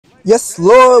Yes,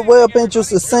 Lord, what up,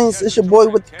 Angels of Saints? It's your boy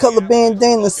with the color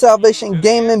bandana, Salvation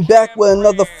Gaming, back with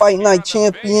another Fight Night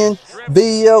Champion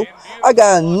video. I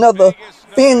got another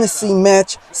fantasy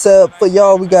match set up for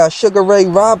y'all. We got Sugar Ray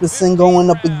Robinson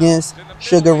going up against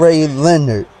Sugar Ray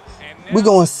Leonard. We're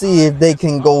going to see if they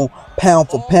can go pound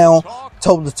for pound,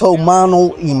 toe-to-toe,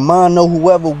 mano y mano.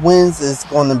 Whoever wins is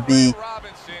going to be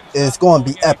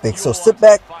epic. So sit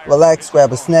back, relax,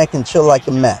 grab a snack, and chill like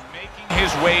a mat.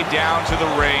 His way down to the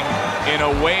ring in a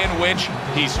way in which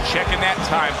he's checking that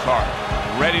time card,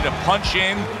 ready to punch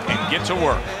in and get to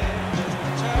work.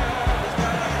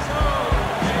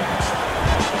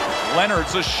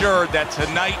 Leonard's assured that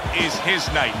tonight is his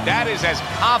night. That is as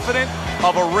confident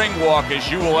of a ring walk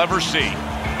as you will ever see.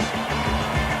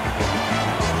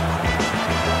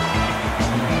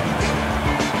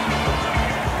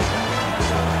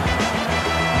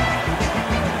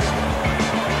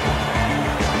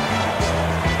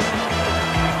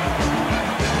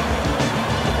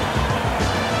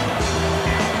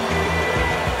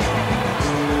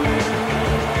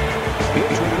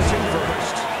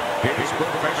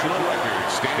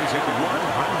 Stands at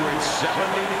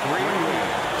 173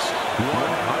 wins,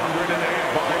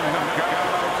 108 by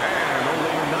knockout, and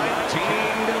only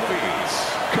 19 defeats.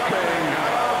 Coming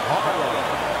out of Harlem,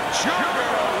 Sugar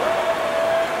Ray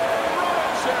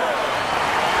Robinson.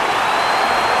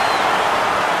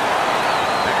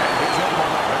 And his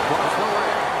opponent across the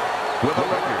ring with a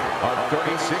record of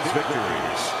 36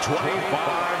 victories,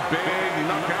 25 big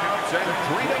knockouts, and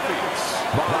 3 defeats.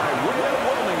 By way of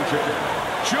Wilmington,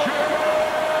 Sugar.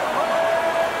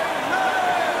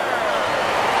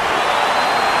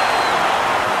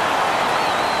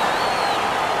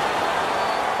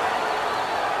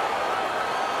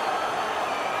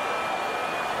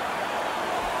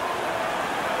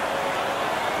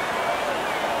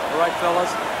 All right,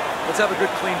 fellas, let's have a good,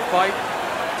 clean fight.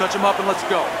 Touch him up and let's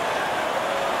go.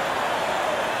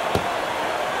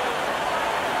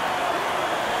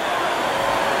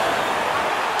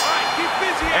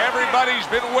 Everybody's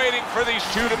been waiting for these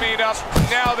two to meet up.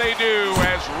 Now they do,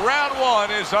 as round one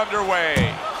is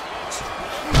underway.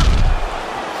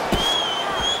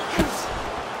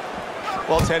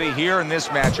 Well, Teddy, here in this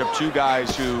matchup, two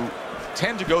guys who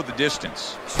tend to go the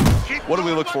distance. What do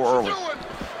we look for early?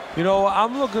 You know,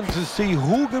 I'm looking to see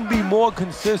who can be more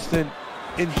consistent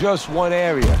in just one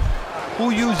area. Who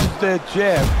uses their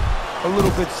jab a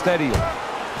little bit steadier.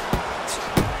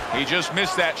 He just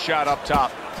missed that shot up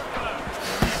top.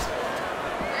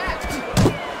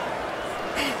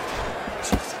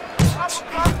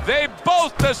 They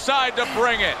both decide to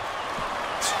bring it.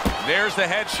 There's the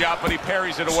headshot, but he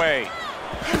parries it away.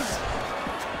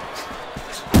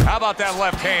 How about that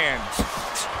left hand?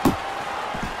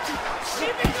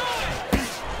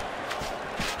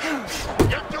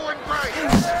 You're doing great.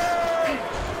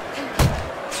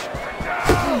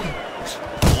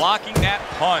 Blocking that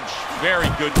punch. Very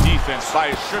good defense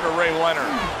by Sugar Ray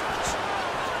Leonard.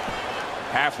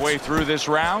 Halfway through this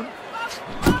round.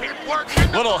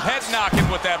 Little head knocking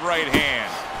with that right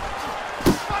hand.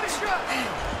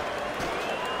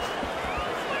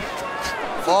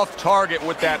 Off target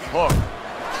with that hook.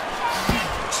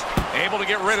 Able to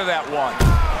get rid of that one.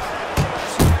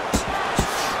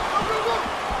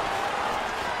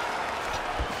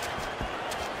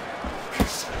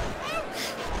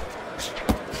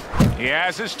 He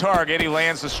has his target. He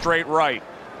lands a straight right.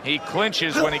 He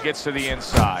clinches when he gets to the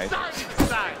inside.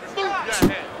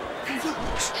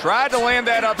 Tried to land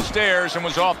that upstairs and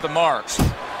was off the mark.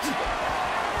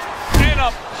 And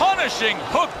a punishing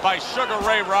hook by Sugar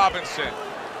Ray Robinson.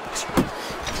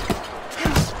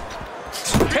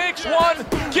 Takes one,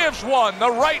 gives one.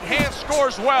 The right hand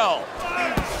scores well.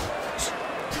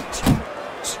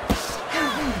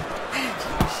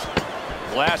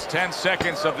 Last 10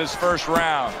 seconds of this first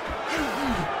round.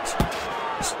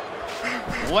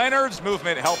 Leonard's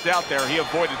movement helped out there. He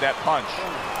avoided that punch.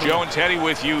 Joe and Teddy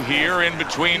with you here in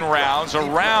between rounds. A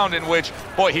round in which,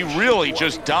 boy, he really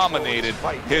just dominated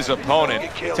his opponent.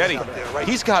 Teddy,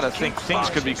 he's got to think things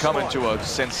could be coming to a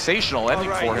sensational ending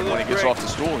for him when he gets off the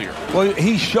stool here. Well,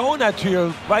 he's showing that to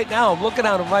you right now. I'm looking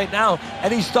at him right now,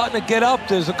 and he's starting to get up.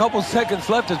 There's a couple seconds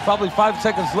left. There's probably 5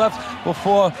 seconds left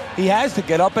before he has to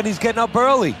get up, and he's getting up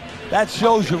early. That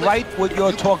shows you right what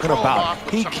you're talking about.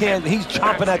 He's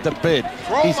chomping at the bit.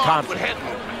 He's confident.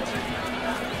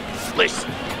 Listen,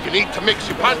 you need to mix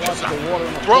your punches up.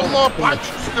 Throw more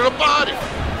punches to the body.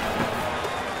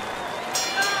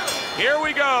 Here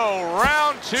we go.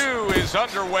 Round two is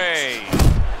underway.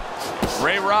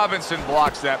 Ray Robinson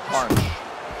blocks that punch.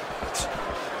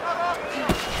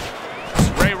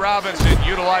 Ray Robinson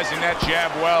utilizing that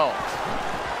jab well.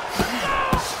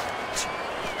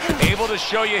 Able to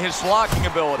show you his blocking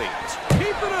ability. Keep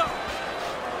it up.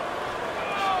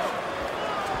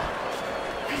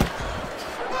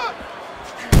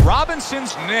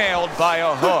 Robinson's nailed by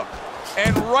a hook.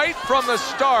 And right from the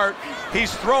start,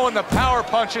 he's throwing the power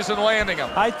punches and landing them.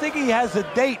 I think he has a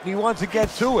date and he wants to get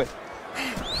to it.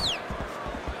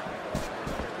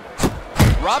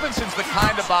 Robinson's the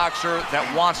kind of boxer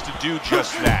that wants to do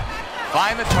just that.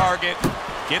 Find the target,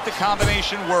 get the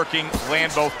combination working,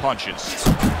 land both punches.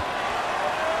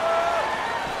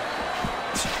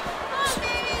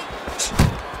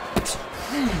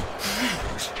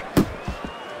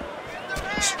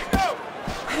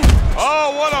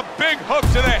 Oh, what a big hook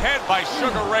to the head by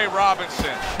Sugar Ray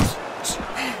Robinson.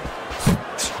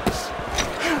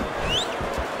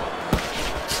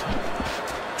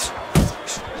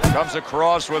 Comes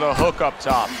across with a hook up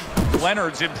top.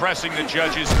 Leonard's impressing the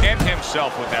judges and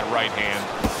himself with that right hand.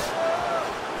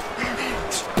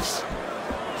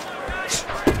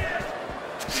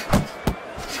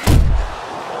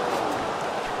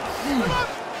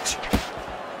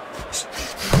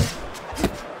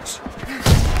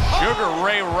 Sugar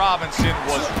Ray Robinson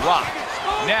was rocked.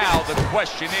 Now the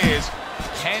question is,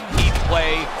 can he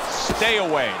play stay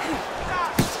away?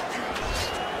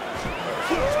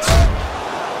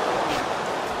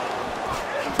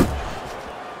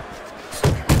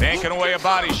 Banking away a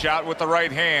body shot with the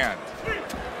right hand.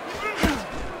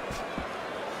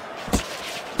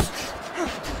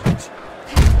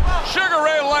 Sugar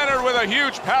Ray Leonard with a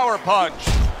huge power punch.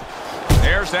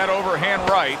 There's that overhand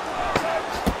right.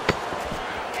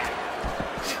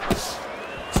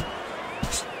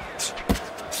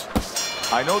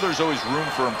 I know there's always room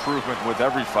for improvement with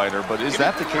every fighter, but is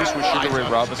that the case with Sugar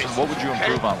Ray Robinson? What would you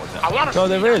improve on with him? No,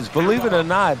 there is. Believe it or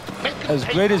not, as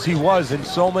great as he was in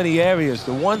so many areas,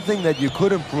 the one thing that you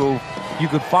could improve, you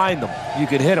could find him. You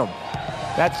could hit him.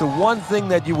 That's the one thing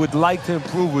that you would like to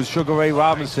improve with Sugar Ray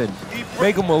Robinson.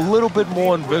 Make him a little bit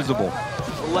more invisible.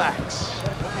 Relax.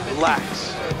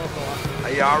 Relax.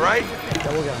 Are you all right?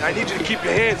 I need you to keep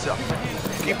your hands up.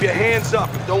 Keep your hands up.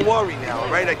 Don't worry now,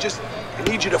 all right? I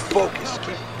need you to focus.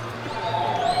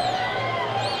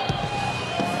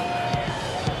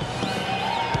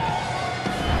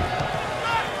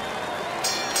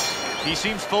 He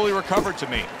seems fully recovered to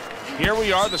me. Here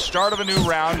we are, the start of a new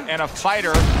round, and a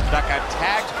fighter that got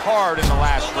tagged hard in the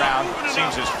last round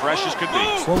seems as fresh as could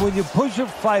be. Well, when you push a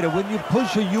fighter, when you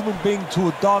push a human being to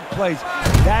a dark place,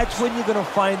 that's when you're going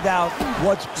to find out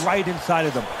what's bright inside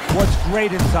of them, what's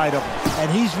great inside of them.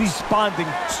 And he's responding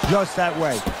just that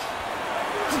way.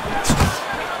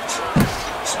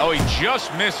 Oh, he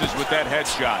just misses with that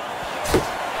headshot.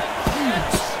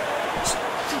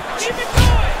 Keep it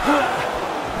going.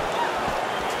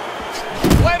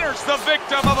 Leonard's the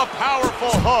victim of a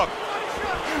powerful hook.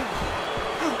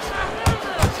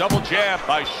 Double jab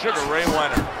by Sugar Ray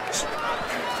Leonard.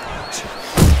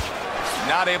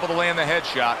 Not able to land the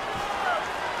headshot.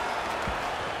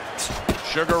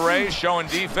 Sugar Ray showing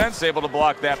defense, able to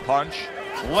block that punch.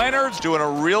 Leonard's doing a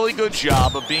really good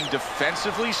job of being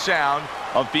defensively sound,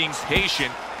 of being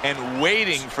patient, and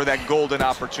waiting for that golden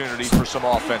opportunity for some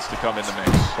offense to come in the mix.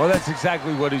 Well, that's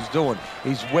exactly what he's doing.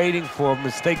 He's waiting for a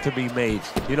mistake to be made.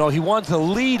 You know, he wants a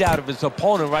lead out of his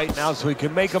opponent right now so he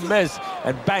can make a miss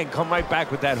and bang, come right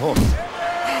back with that hook.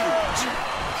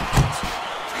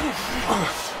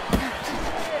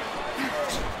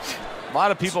 A lot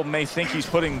of people may think he's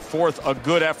putting forth a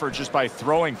good effort just by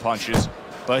throwing punches,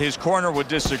 but his corner would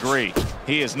disagree.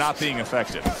 He is not being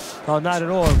effective. No, not at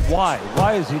all. And why?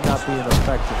 Why is he not being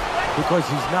effective? Because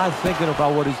he's not thinking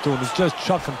about what he's doing. He's just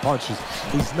chucking punches.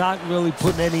 He's not really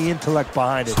putting any intellect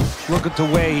behind it. Look at the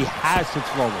way he has to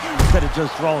throw it instead of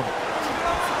just throwing it.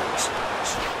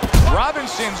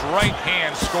 Robinson's right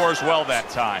hand scores well that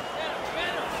time.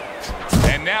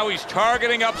 And now he's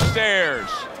targeting upstairs.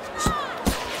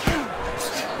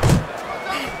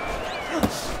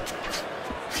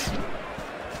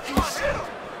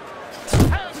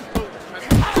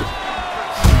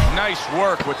 Nice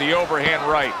work with the overhand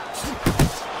right.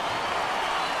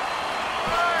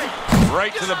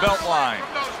 Right to the belt line.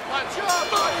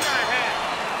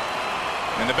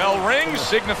 And the bell rings,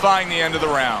 signifying the end of the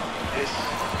round. This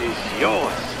is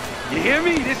yours. You hear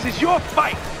me? This is your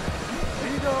fight.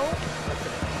 Here you go.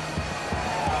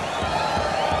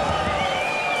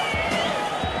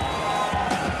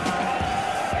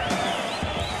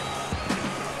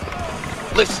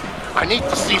 Listen, I need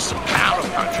to see some counter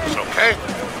punches, okay?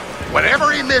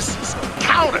 Whenever he misses,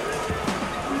 counter.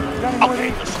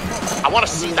 Okay, listen, I want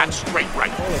to see that straight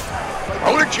right.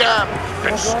 Throw the jab,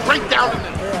 then straight down in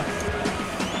the...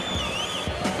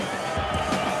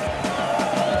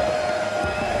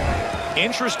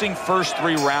 Interesting first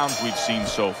 3 rounds we've seen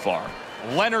so far.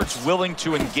 Leonard's willing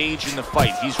to engage in the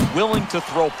fight. He's willing to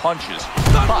throw punches,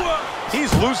 but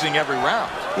he's losing every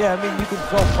round. Yeah, I mean, you can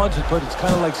throw punches, but it's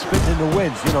kind of like spitting in the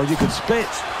wind. You know, you can spit,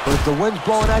 but if the wind's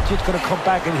blowing at you, it's going to come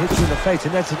back and hit you in the face,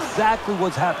 and that's exactly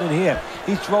what's happening here.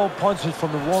 He's throwing punches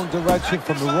from the wrong direction,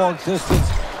 from the wrong distance,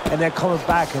 and they're coming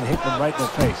back and hitting him right in the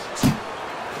face.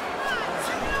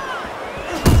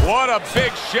 What a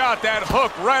big shot, that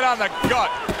hook right on the gut.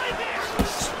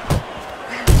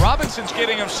 Robinson's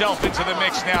getting himself into the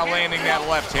mix now, landing that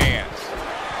left hand.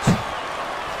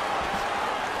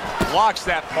 Blocks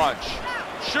that punch.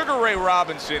 Sugar Ray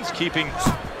Robinson's keeping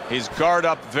his guard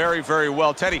up very, very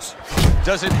well. Teddy,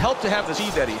 does it help to have the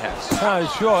speed that he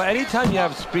has? Sure. Anytime you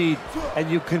have speed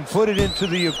and you can put it into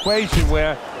the equation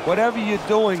where whatever you're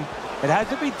doing, it has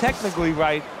to be technically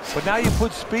right, but now you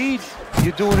put speed,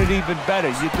 you're doing it even better.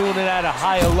 You're doing it at a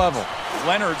higher level.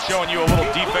 Leonard showing you a little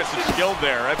defensive skill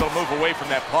there, able to move away from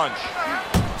that punch.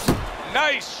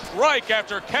 Nice strike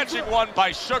after catching one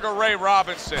by Sugar Ray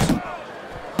Robinson.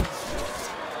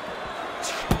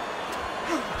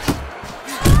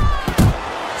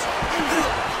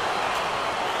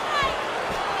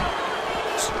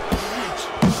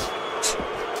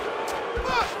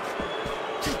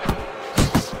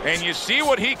 And you see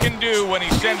what he can do when he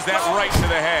sends that right to the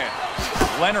head.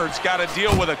 Leonard's got to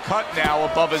deal with a cut now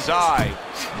above his eye.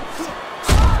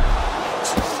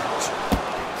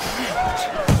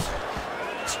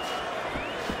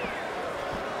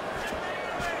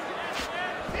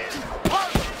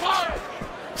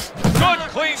 Good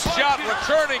clean shot,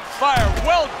 returning fire.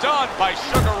 Well done by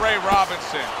Sugar Ray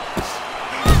Robinson.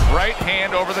 Right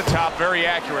hand over the top, very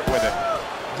accurate with it.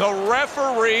 The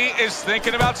referee is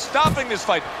thinking about stopping this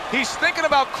fight. He's thinking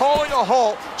about calling a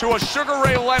halt to a Sugar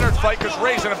Ray Leonard fight because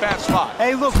Ray's in a bad spot.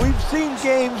 Hey, look, we've seen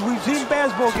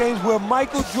basketball games where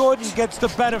Michael Jordan gets the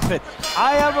benefit.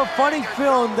 I have a funny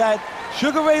feeling that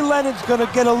Sugar Ray Leonard's going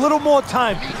to get a little more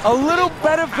time, a little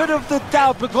benefit of the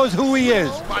doubt because who he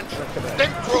is.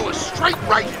 Then throw it straight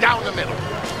right down the middle.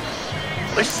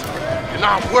 Listen, you're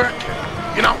not working.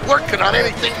 You're not working on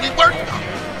anything we worked on.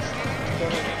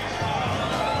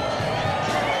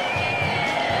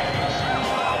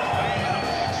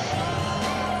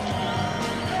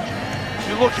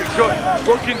 You're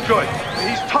looking good.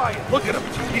 He's tired. Look at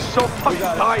him. He's so fucking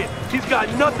tired. He's got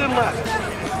nothing left.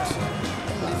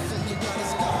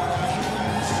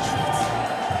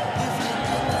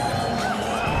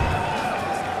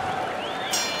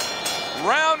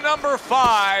 Round number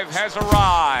 5 has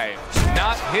arrived.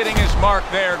 Not hitting his mark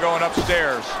there, going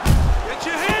upstairs. Get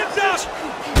your hands up!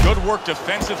 Good work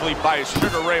defensively by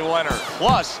Sugar Ray Leonard.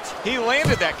 Plus, he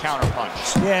landed that counter punch.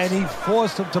 Yeah, and he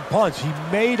forced him to punch. He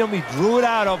made him, he drew it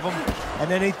out of him, and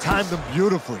then he timed him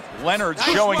beautifully. Leonard's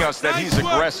showing us that he's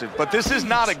aggressive, but this is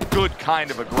not a good kind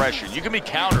of aggression. You can be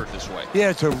countered this way. Yeah,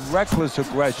 it's a reckless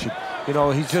aggression. You know,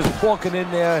 he's just walking in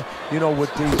there, you know,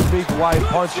 with these big, wide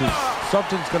punches.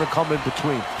 Something's going to come in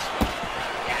between.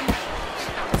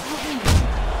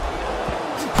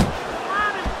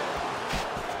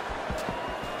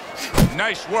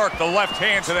 Nice work, the left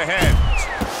hand to the head.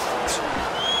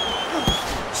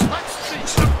 Let's see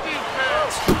some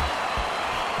defense.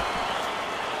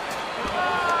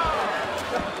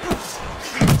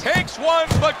 Takes one,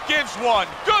 but gives one.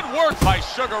 Good work by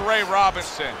Sugar Ray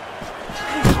Robinson.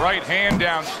 Right hand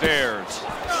downstairs.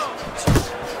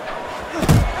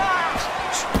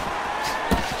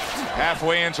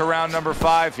 Halfway into round number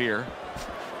 5 here.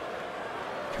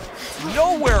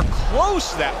 Nowhere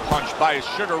close that punch by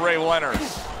Sugar Ray Leonard.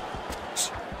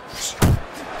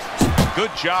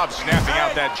 Good job snapping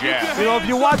out that jab. You know, if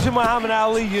you're watching Muhammad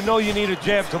Ali, you know you need a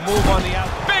jab to move on the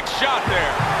outside. Big shot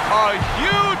there. A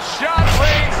huge shot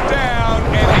rains down,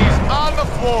 and he's on the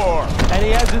floor. And he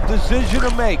has a decision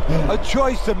to make, a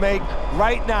choice to make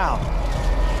right now.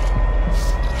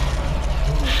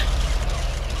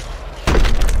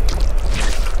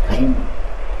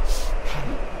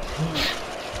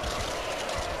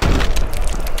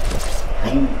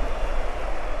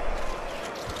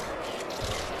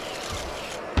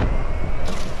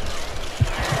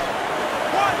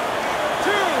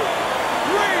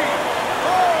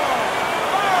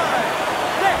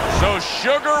 So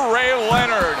Sugar Ray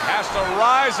Leonard has to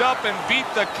rise up and beat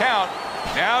the count.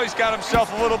 Now he's got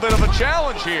himself a little bit of a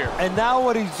challenge here. And now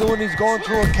what he's doing, he's going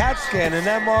through a CAT scan, an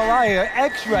MRI, an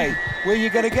X-ray, where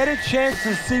you're going to get a chance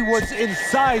to see what's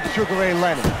inside Sugar Ray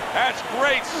Leonard. That's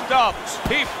great stuff.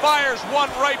 He fires one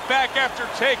right back after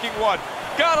taking one.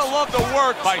 Gotta love the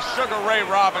work by Sugar Ray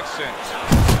Robinson.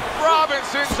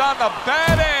 Robinson's on the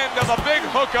bad end of a big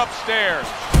hook upstairs.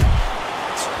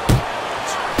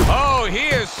 Oh, he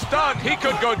is stunned. He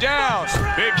could go down.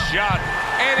 Big shot.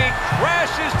 And he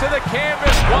crashes to the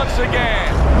canvas once again.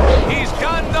 He's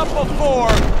gotten up before.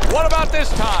 What about this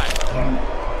time?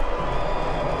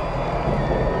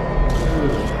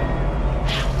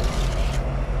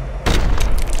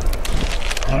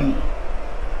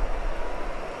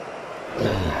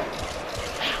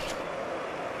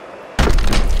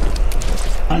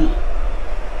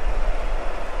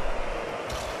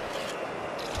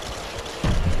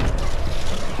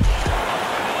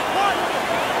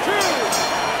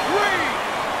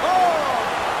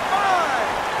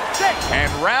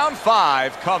 And round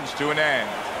 5 comes to an end.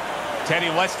 Teddy,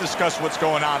 let's discuss what's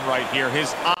going on right here.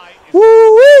 His eye.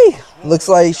 Woo-wee! Looks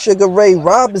like Sugar Ray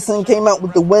Robinson came out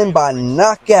with the win by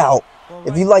knockout.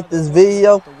 If you like this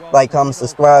video, like, comment,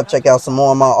 subscribe. Check out some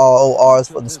more of my RORs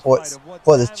for the sports,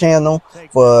 for this channel,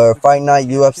 for Fight Night,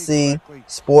 UFC,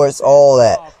 sports, all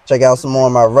that. Check out some more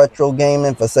of my retro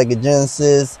gaming for Sega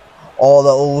Genesis, all the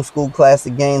old school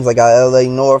classic games. I got LA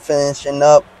North finishing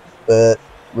up. But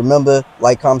remember,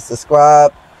 like, comment,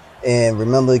 subscribe. And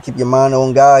remember to keep your mind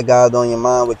on God, God on your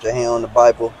mind, with your hand on the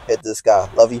Bible. Hit the sky.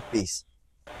 Love you. Peace.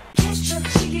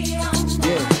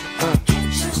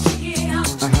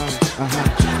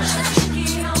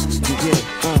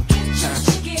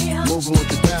 Moving with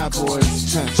the bad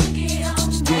boys.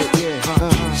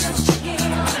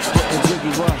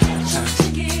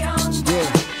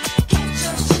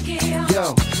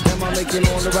 Yo, am I making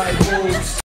all the right moves?